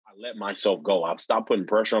I let myself go. I stopped putting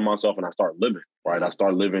pressure on myself and I started living, right? I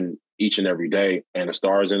started living each and every day, and the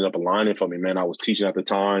stars ended up aligning for me, man. I was teaching at the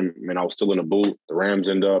time, man. I was still in the booth. The Rams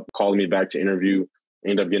ended up calling me back to interview,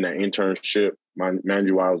 ended up getting that internship. Mind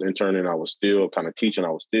you, while I was interning, I was still kind of teaching. I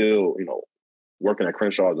was still, working at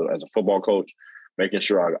Crenshaw as a football coach, making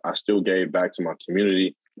sure I still gave back to my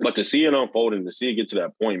community. But to see it unfold and to see it get to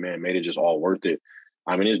that point, man, made it just all worth it.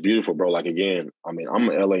 I mean, it's beautiful, bro. Like, again, I mean, I'm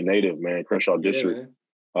an LA native, man, Crenshaw District,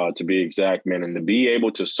 to be exact, man. And to be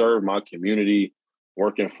able to serve my community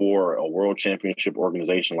working for a world championship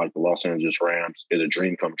organization like the Los Angeles Rams is a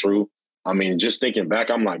dream come true. I mean, just thinking back,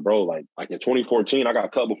 I'm like, bro, like in 2014, I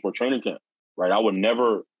got cut before training camp, right? I would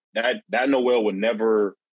never, that Noel would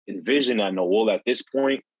never envision that Noel at this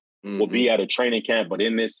point will be at a training camp, but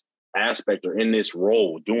in this aspect or in this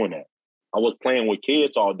role doing that. I was playing with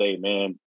kids all day, man,